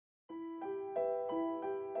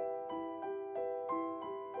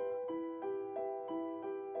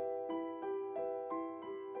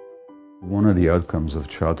One of the outcomes of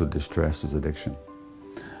childhood distress is addiction.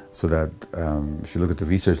 So that if you look at the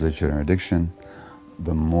research literature on addiction,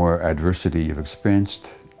 the more adversity you've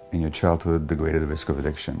experienced in your childhood, the greater the risk of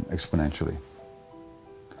addiction, exponentially.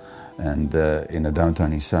 And in the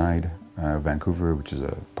downtown east side, Vancouver, which is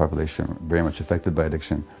a population very much affected by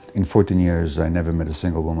addiction, in 14 years I never met a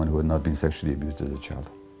single woman who had not been sexually abused as a child.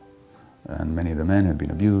 And many of the men had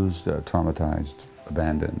been abused, traumatized,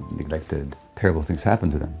 abandoned, neglected. Terrible things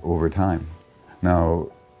happened to them over time.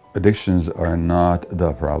 Now, addictions are not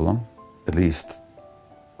the problem. At least,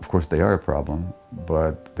 of course, they are a problem,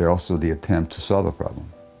 but they're also the attempt to solve a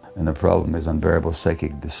problem. And the problem is unbearable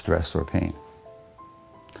psychic distress or pain.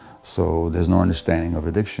 So there's no understanding of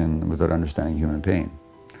addiction without understanding human pain.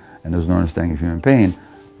 And there's no understanding of human pain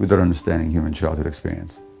without understanding human childhood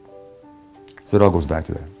experience. So it all goes back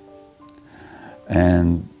to that.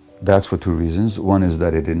 And that's for two reasons. One is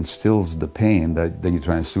that it instills the pain that then you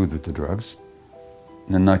try and soothe with the drugs.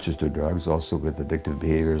 And not just the drugs, also with addictive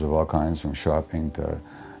behaviors of all kinds, from shopping to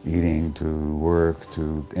eating to work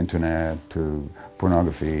to internet to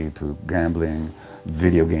pornography to gambling,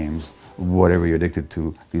 video games, whatever you're addicted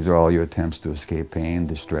to. These are all your attempts to escape pain,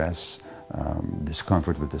 distress,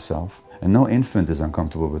 discomfort with the self. And no infant is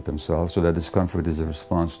uncomfortable with themselves, so that discomfort is a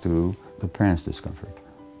response to the parent's discomfort.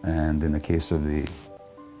 And in the case of the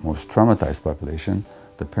most traumatized population,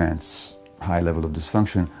 the parents' high level of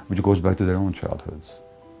dysfunction, which goes back to their own childhoods.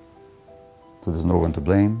 So there's no one to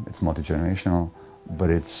blame, it's multigenerational, but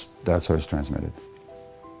that's how it's transmitted.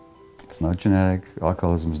 It's not genetic.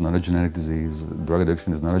 Alcoholism is not a genetic disease. Drug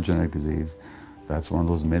addiction is not a genetic disease. That's one of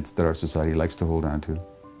those myths that our society likes to hold on to.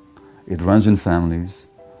 It runs in families,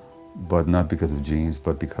 but not because of genes,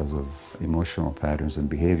 but because of emotional patterns and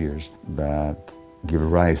behaviors that give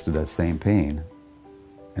rise to that same pain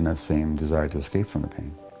and that same desire to escape from the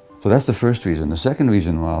pain. So that's the first reason. The second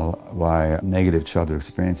reason why negative childhood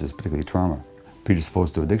experiences, particularly trauma,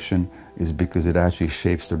 predisposed to addiction is because it actually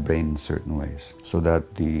shapes the brain in certain ways. So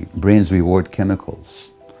that the brain's reward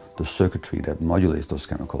chemicals, the circuitry that modulates those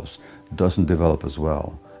chemicals, doesn't develop as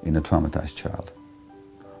well in a traumatized child.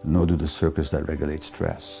 Nor do the circuits that regulate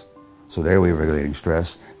stress. So their way of regulating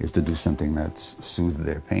stress is to do something that soothes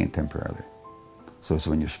their pain temporarily. So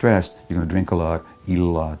when you're stressed, you're going to drink a lot, eat a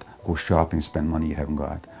lot, go shopping, spend money you haven't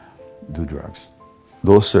got, do drugs.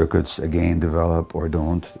 Those circuits, again, develop or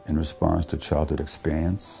don't in response to childhood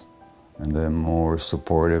experience. And the more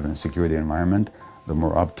supportive and secure the environment, the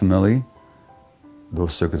more optimally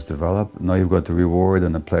those circuits develop. Now you've got the reward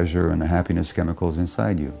and the pleasure and the happiness chemicals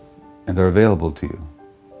inside you, and they're available to you.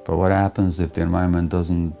 But what happens if the environment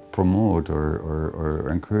doesn't promote or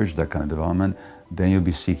encourage that kind of development? Then you'll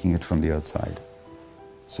be seeking it from the outside.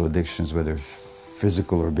 So addictions, whether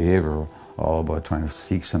physical or behavioral, are all about trying to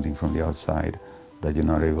seek something from the outside that you're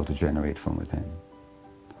not able to generate from within.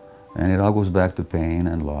 And it all goes back to pain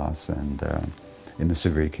and loss and, in the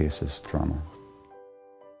severe cases, trauma.